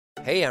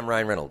Hey, I'm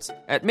Ryan Reynolds.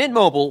 At Mint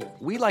Mobile,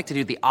 we like to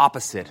do the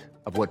opposite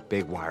of what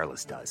Big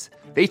Wireless does.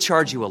 They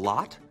charge you a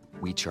lot,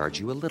 we charge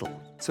you a little.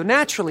 So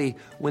naturally,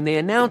 when they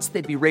announced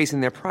they'd be raising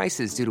their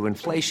prices due to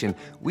inflation,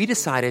 we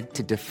decided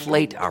to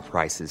deflate our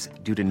prices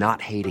due to not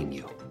hating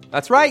you.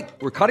 That's right.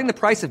 We're cutting the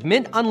price of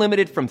Mint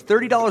Unlimited from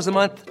 $30 a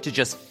month to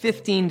just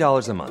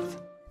 $15 a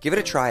month. Give it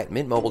a try at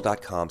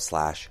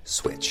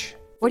mintmobile.com/switch.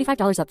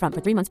 $45 up front for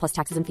 3 months plus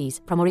taxes and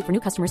fees. Promo rate for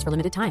new customers for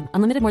limited time.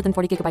 Unlimited more than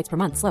 40 gigabytes per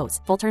month. Slows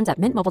full terms at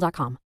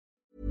mintmobile.com.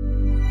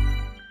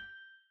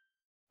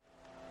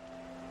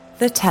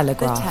 The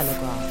Telegraph.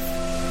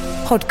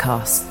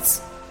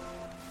 Podcasts.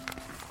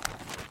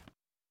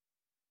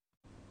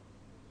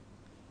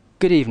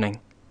 Good evening.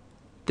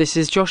 This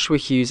is Joshua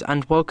Hughes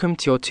and welcome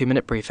to your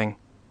 2-minute briefing.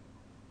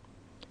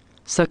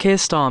 Sir Keir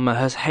Starmer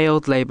has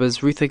hailed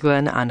Labour's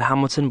Rutherglen and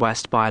Hamilton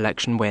West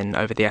by-election win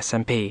over the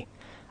SNP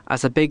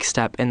as a big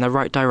step in the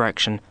right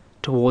direction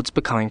towards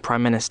becoming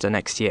Prime Minister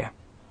next year.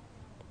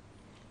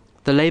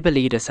 The Labour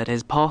leader said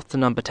his path to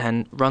number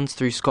 10 runs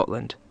through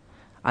Scotland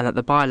and that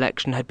the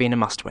by-election had been a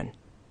must-win.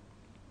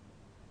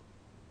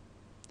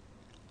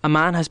 A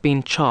man has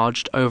been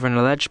charged over an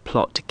alleged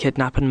plot to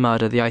kidnap and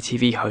murder the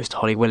ITV host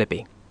Holly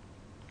Willoughby.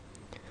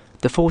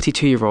 The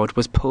 42-year-old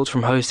was pulled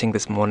from hosting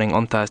this morning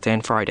on Thursday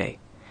and Friday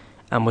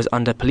and was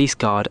under police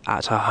guard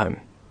at her home.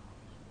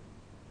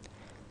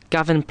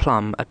 Gavin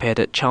Plum appeared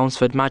at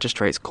Chelmsford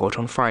Magistrates Court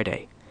on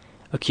Friday,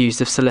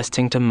 accused of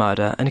soliciting to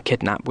murder and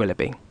kidnap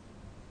Willoughby.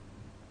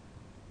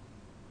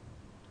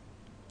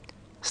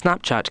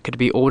 Snapchat could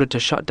be ordered to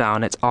shut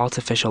down its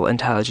artificial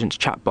intelligence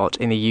chatbot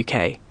in the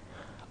UK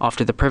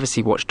after the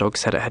privacy watchdog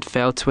said it had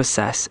failed to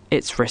assess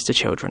its risk to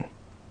children.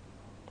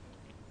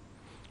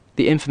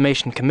 The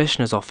Information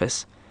Commissioner's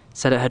Office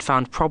said it had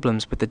found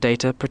problems with the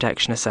data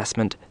protection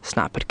assessment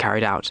Snap had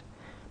carried out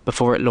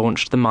before it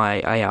launched the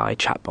My AI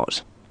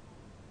chatbot.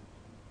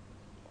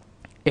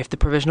 If the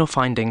provisional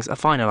findings are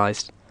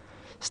finalised,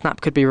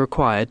 Snap could be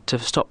required to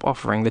stop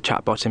offering the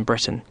chatbot in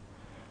Britain,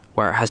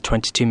 where it has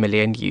 22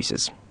 million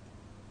users.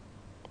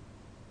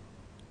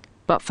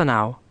 But for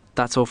now,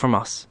 that's all from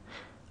us.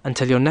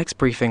 Until your next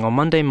briefing on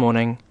Monday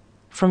morning,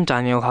 from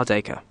Daniel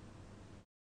Hardacre.